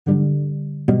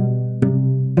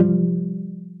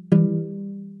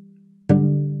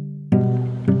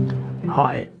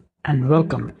Hi, and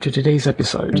welcome to today's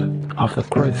episode of the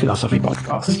Growth Philosophy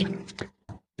Podcast.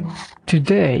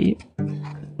 Today,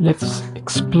 let's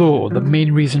explore the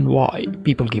main reason why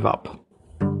people give up.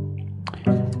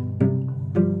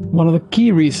 One of the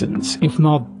key reasons, if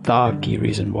not the key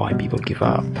reason why people give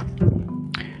up,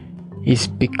 is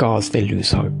because they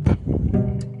lose hope.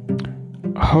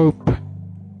 Hope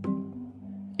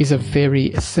is a very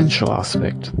essential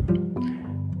aspect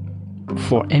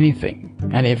for anything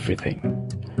and everything.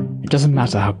 It doesn't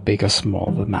matter how big or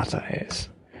small the matter is.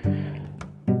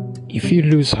 If you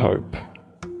lose hope,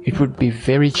 it would be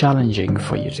very challenging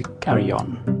for you to carry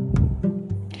on.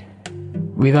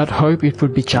 Without hope, it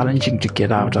would be challenging to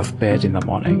get out of bed in the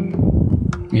morning.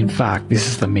 In fact, this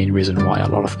is the main reason why a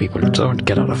lot of people don't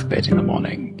get out of bed in the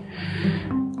morning,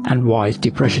 and why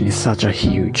depression is such a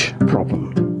huge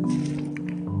problem.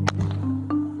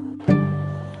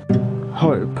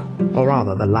 Hope, or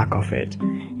rather the lack of it,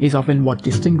 is often what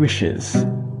distinguishes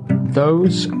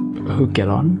those who get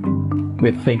on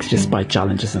with things despite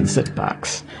challenges and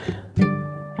setbacks,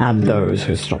 and those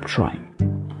who stop trying.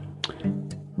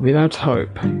 Without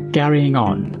hope, carrying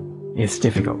on is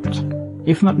difficult,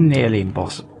 if not nearly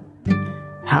impossible.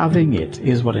 Having it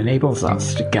is what enables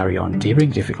us to carry on during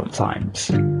difficult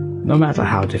times, no matter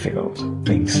how difficult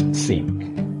things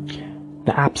seem.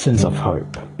 The absence of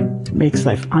hope makes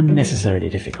life unnecessarily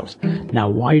difficult. Now,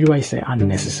 why do I say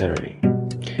unnecessarily?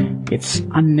 It's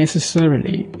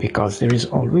unnecessarily because there is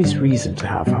always reason to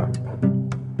have hope.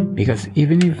 Because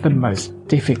even if the most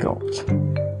difficult,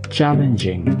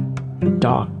 challenging,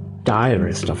 dark,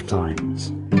 direst of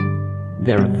times,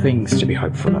 there are things to be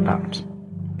hopeful about.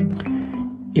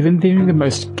 Even during the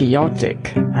most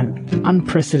chaotic and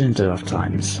unprecedented of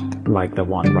times, like the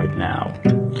one right now,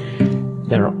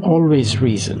 there are always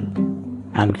reason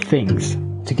and things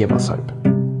to give us hope.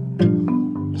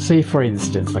 Say, for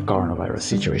instance, the coronavirus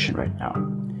situation right now.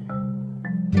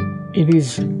 It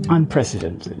is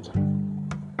unprecedented.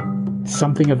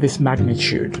 Something of this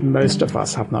magnitude most of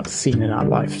us have not seen in our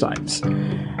lifetimes.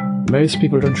 Most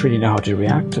people don't really know how to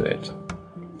react to it.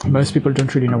 Most people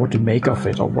don't really know what to make of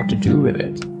it or what to do with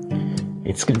it.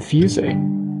 It's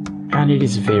confusing, and it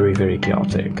is very, very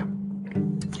chaotic.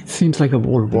 It seems like the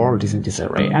whole world is in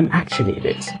disarray, and actually it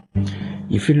is.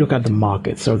 If you look at the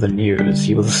markets or the news,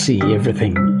 you will see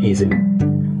everything is in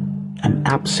an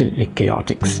absolutely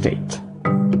chaotic state.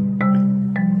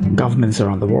 Governments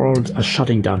around the world are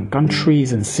shutting down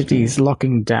countries and cities,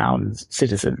 locking down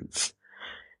citizens.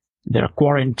 There are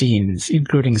quarantines,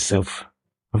 including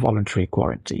self-voluntary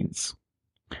quarantines.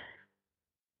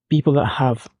 People that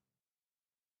have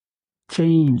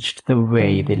changed the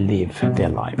way they live their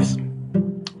lives.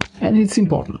 And it's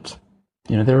important.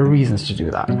 There are reasons to do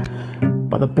that.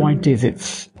 But the point is,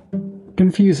 it's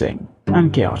confusing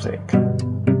and chaotic.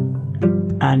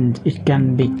 And it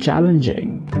can be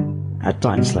challenging at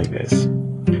times like this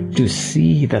to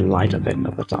see the light at the end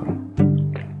of the tunnel.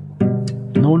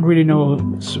 No one really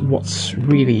knows what's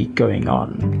really going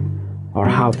on or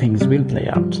how things will play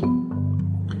out.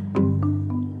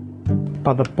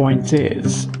 But the point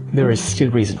is, there is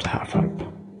still reason to have hope.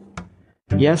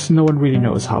 Yes, no one really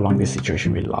knows how long this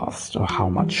situation will last or how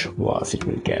much worse it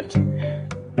will get.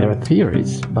 There are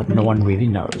theories, but no one really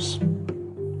knows.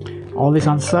 All this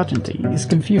uncertainty is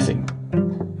confusing,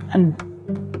 and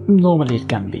normally it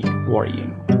can be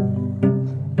worrying.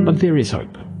 But there is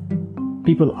hope.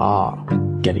 People are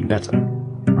getting better,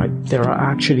 right? There are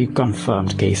actually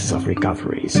confirmed cases of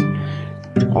recoveries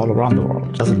all around the world.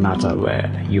 It doesn't matter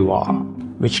where you are,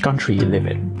 which country you live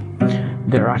in.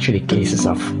 There are actually cases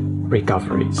of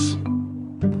recoveries.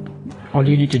 All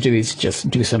you need to do is just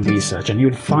do some research and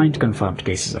you'll find confirmed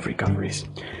cases of recoveries.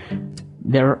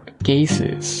 There are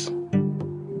cases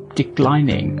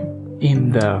declining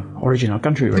in the original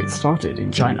country where it started,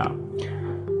 in China.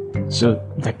 So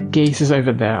the cases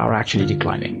over there are actually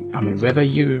declining. I mean, whether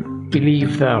you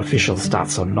believe the official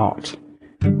stats or not,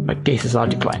 but cases are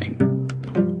declining.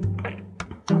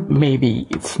 Maybe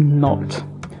it's not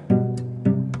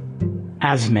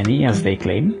as many as they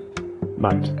claim,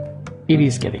 but it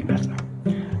is getting better.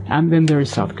 And then there is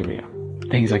South Korea.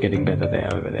 Things are getting better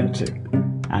over there too.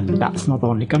 And that's not the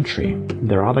only country.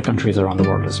 There are other countries around the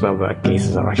world as well where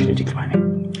cases are actually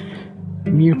declining.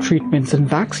 New treatments and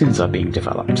vaccines are being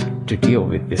developed to deal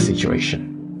with this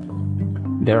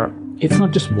situation. It's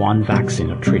not just one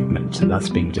vaccine or treatment that's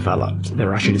being developed. There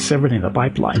are actually several in the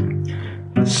pipeline.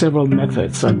 Several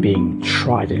methods are being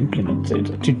tried and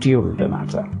implemented to deal with the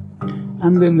matter.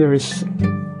 And then there is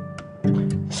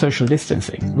social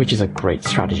distancing, which is a great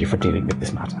strategy for dealing with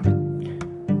this matter.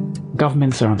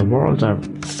 Governments around the world are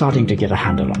starting to get a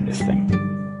handle on this thing.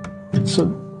 So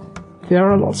there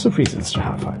are lots of reasons to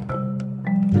have hope.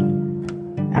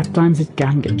 At times it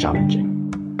can get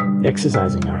challenging,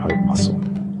 exercising our hope muscle.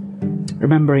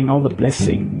 Remembering all the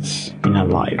blessings in our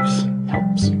lives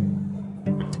helps.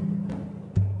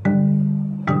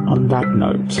 On that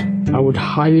note, I would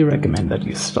highly recommend that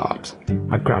you start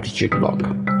a gratitude log.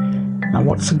 Now,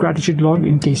 what's a gratitude log,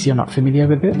 in case you're not familiar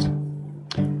with it?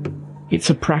 It's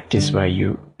a practice where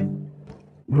you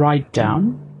write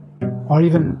down, or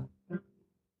even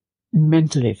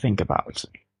mentally think about,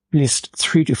 list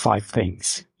 3 to 5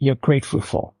 things you're grateful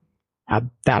for at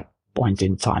that point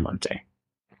in time or day.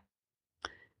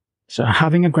 So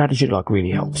having a gratitude log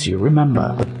really helps you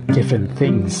remember the different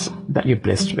things that you're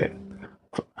blessed with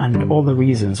and all the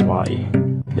reasons why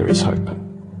there is hope.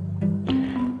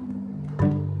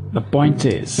 The point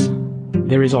is,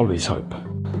 there is always hope.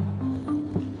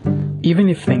 Even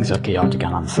if things are chaotic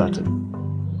and uncertain,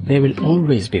 there will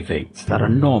always be things that are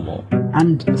normal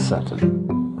and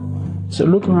certain. So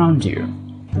look around you.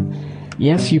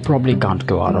 Yes, you probably can't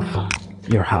go out of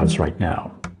your house right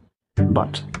now,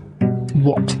 but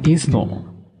what is normal?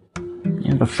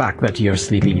 The fact that you're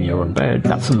sleeping in your own bed,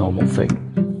 that's a normal thing.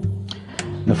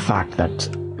 The fact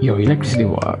that your electricity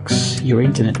works, your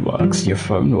internet works, your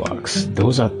phone works,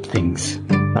 those are things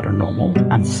that are normal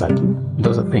and certain.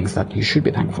 Those are things that you should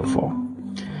be thankful for.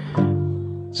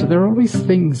 So there are always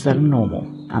things that are normal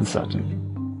and certain.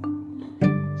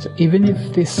 So even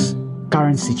if this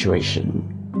current situation,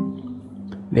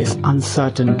 this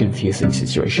uncertain, confusing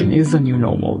situation is the new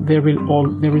normal, there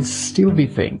will still be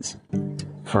things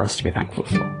for us to be thankful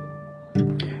for.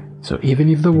 So even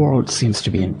if the world seems to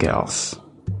be in chaos,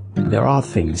 there are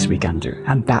things we can do.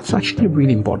 And that's actually a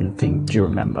really important thing to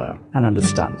remember and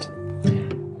understand.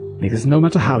 Because no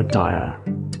matter how dire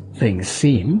things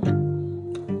seem,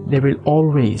 there will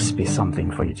always be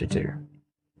something for you to do.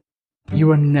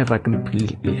 You are never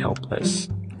completely helpless.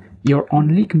 You're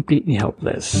only completely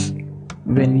helpless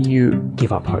when you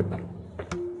give up hope.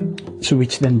 So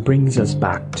which then brings us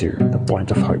back to the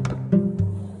point of hope.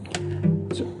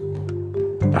 So,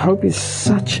 hope is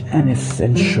such an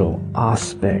essential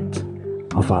aspect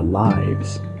of our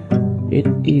lives. It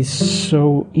is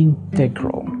so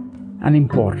integral and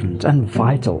important and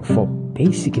vital for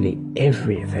basically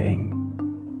everything.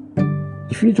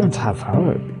 If you don't have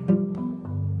hope,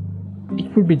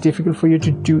 it would be difficult for you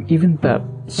to do even the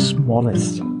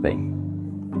smallest thing.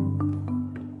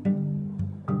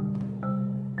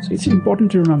 So it's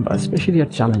important to remember, especially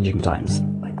at challenging times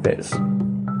like this,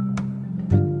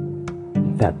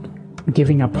 that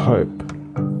giving up hope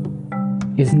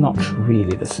is not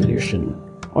really the solution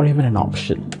or even an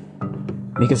option.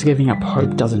 Because giving up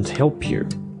hope doesn't help you.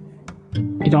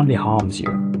 It only harms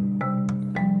you.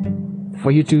 For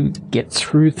you to get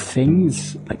through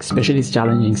things, like especially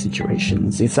challenging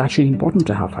situations, it's actually important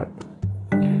to have hope.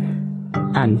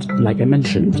 And like I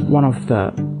mentioned, one of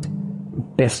the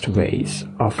best ways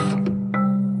of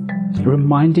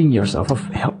reminding yourself, of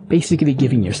basically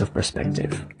giving yourself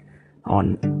perspective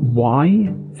on why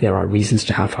there are reasons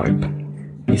to have hope,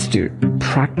 is to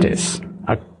practice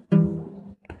a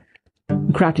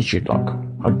gratitude log,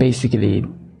 or basically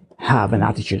have an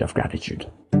attitude of gratitude.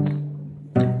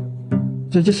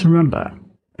 So just remember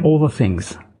all the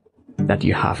things that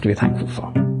you have to be thankful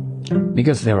for,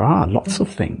 because there are lots of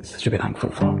things to be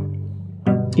thankful for,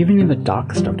 even in the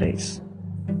darkest of days.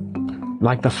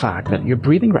 Like the fact that you're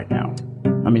breathing right now.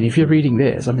 I mean, if you're reading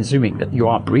this, I'm assuming that you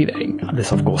are breathing,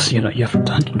 unless of course, you haven't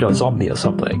turned into a zombie or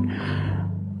something.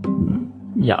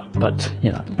 Yeah, but,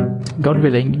 God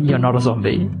willing, you're not a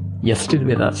zombie. You're still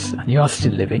with us, and you are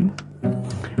still living.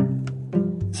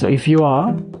 So if you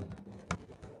are,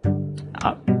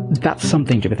 that's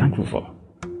something to be thankful for.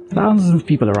 Thousands of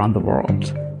people around the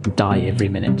world die every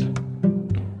minute.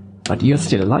 But you're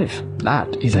still alive.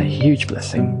 That is a huge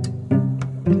blessing.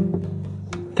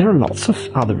 There are lots of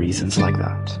other reasons like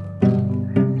that,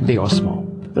 big or small.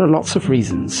 There are lots of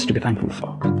reasons to be thankful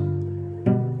for.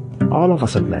 All of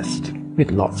us are blessed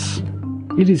with lots.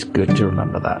 It is good to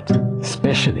remember that,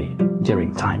 especially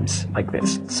during times like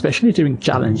this, especially during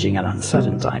challenging and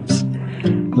uncertain times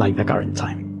like the current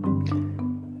time.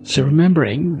 So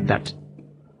remembering that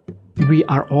we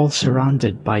are all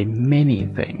surrounded by many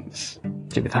things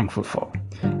to be thankful for.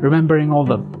 Remembering all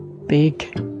the big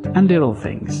and little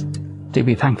things to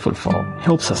be thankful for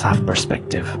helps us have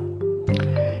perspective.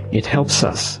 It helps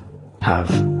us have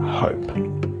hope.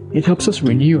 It helps us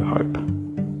renew hope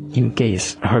in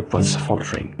case hope was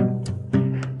faltering.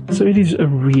 So it is a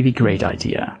really great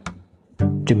idea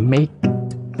to make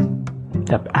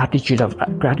the attitude of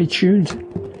gratitude,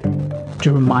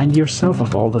 to remind yourself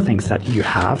of all the things that you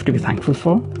have to be thankful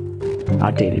for,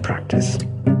 our daily practice.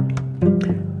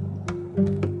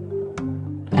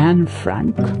 Anne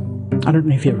Frank, I don't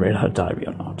know if you've read her diary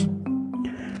or not,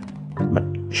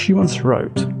 but she once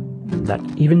wrote that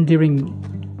even during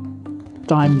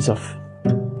times of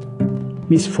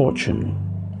misfortune,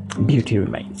 beauty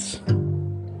remains.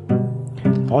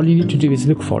 All you need to do is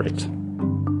look for it.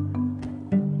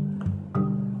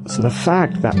 So the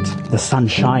fact that the sun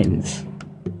shines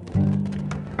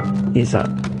is a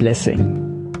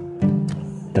blessing.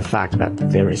 The fact that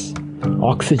there is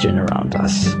oxygen around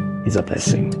us is a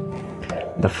blessing.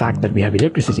 The fact that we have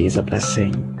electricity is a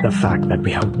blessing. The fact that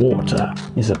we have water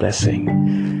is a blessing.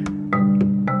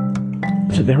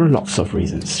 So there are lots of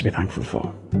reasons to be thankful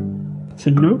for.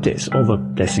 So notice all the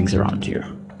blessings around you,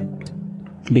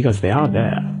 because they are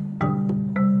there,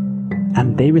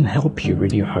 and they will help you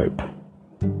renew hope.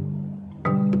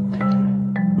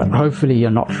 But hopefully you're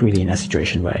not really in a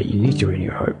situation where you need to renew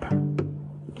hope.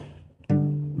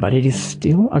 But it is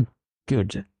still a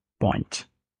good point.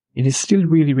 It is still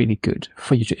really, really good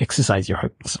for you to exercise your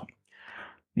hope muscle,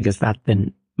 because that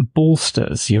then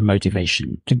bolsters your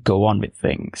motivation to go on with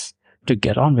things, to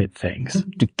get on with things,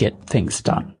 to get things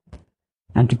done,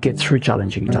 and to get through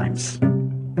challenging times.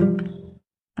 And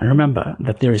remember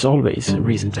that there is always a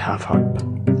reason to have hope,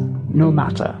 no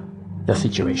matter the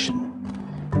situation.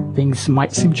 Things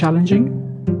might seem challenging,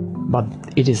 but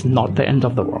it is not the end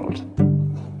of the world.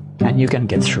 And you can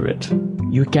get through it.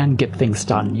 You can get things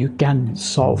done. You can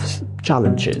solve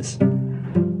challenges.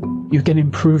 You can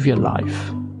improve your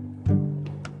life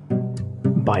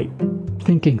by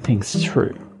thinking things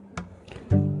through,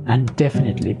 and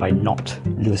definitely by not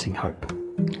losing hope.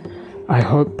 I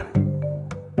hope,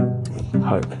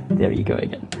 there you go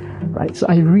again, right? So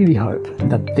I really hope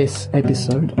that this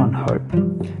episode on hope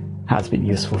has been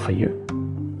useful for you.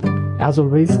 As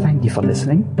always, thank you for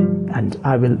listening, and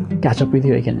I will catch up with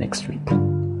you again next week.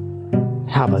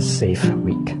 Have a safe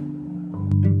week.